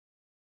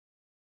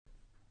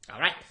All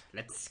right,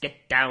 let's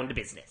get down to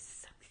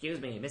business. Excuse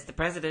me, Mr.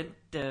 President,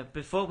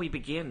 before we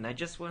begin, I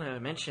just want to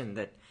mention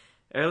that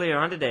earlier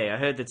on today I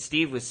heard that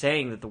Steve was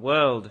saying that the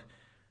world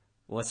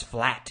was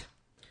flat.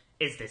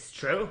 Is this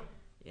true?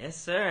 Yes,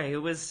 sir, he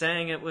was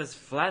saying it was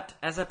flat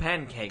as a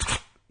pancake.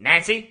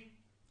 Nancy,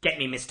 get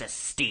me Mr.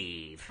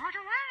 Steve. Right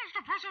away,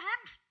 Mr.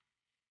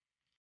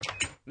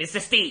 President. Mr.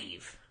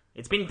 Steve,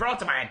 it's been brought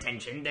to my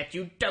attention that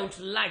you don't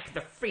like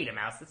the freedom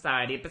our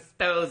society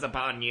bestows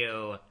upon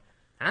you.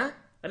 Huh?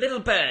 A little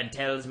bird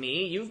tells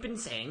me you've been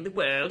saying the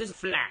world is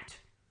flat.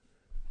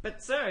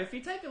 But, sir, if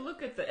you take a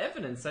look at the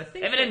evidence, I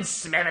think...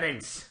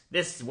 Evidence!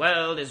 This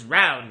world is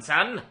round,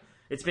 son.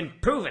 It's been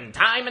proven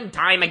time and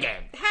time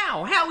again.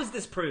 How? How is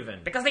this proven?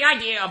 Because the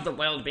idea of the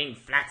world being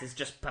flat is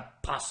just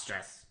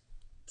preposterous.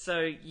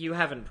 So, you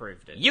haven't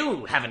proved it?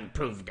 You haven't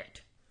proved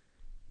it.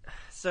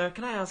 Sir,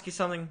 can I ask you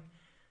something?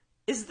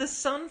 Is the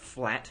sun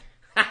flat?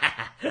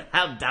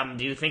 How dumb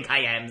do you think I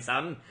am,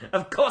 son?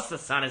 Of course the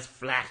sun is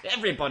flat.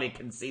 Everybody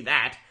can see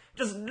that.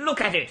 Just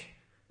look at it.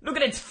 Look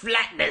at its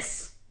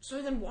flatness.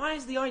 So then why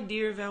is the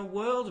idea of our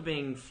world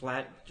being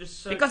flat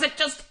just so... Because it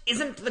just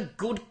isn't the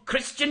good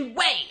Christian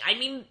way. I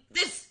mean,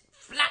 this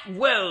flat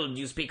world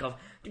you speak of.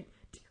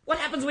 What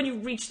happens when you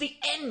reach the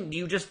end?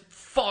 You just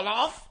fall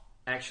off?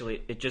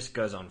 Actually, it just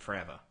goes on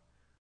forever.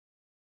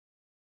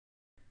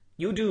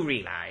 You do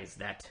realize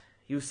that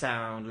you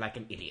sound like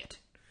an idiot.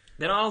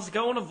 Then I'll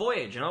go on a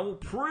voyage and I will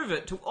prove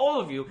it to all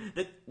of you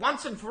that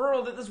once and for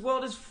all that this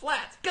world is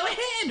flat. Go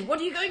ahead! What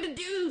are you going to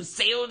do?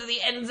 Sail to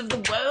the ends of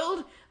the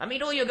world? I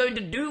mean, all you're going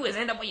to do is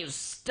end up where you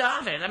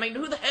started. I mean,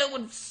 who the hell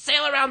would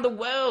sail around the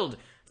world?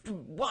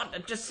 What?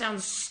 It just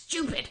sounds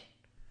stupid.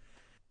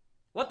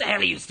 What the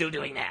hell are you still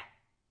doing there?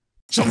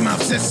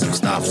 Shockmouth says some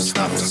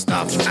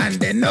stuff, and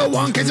then no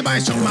one cares about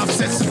it. Shockmouth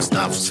says some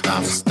stuff.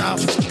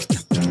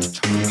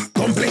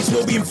 Complaints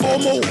will be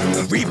informal,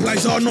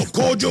 replies are not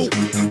cordial,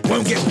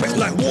 won't get wet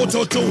like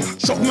water at all.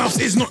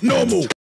 Shockmouth is not normal.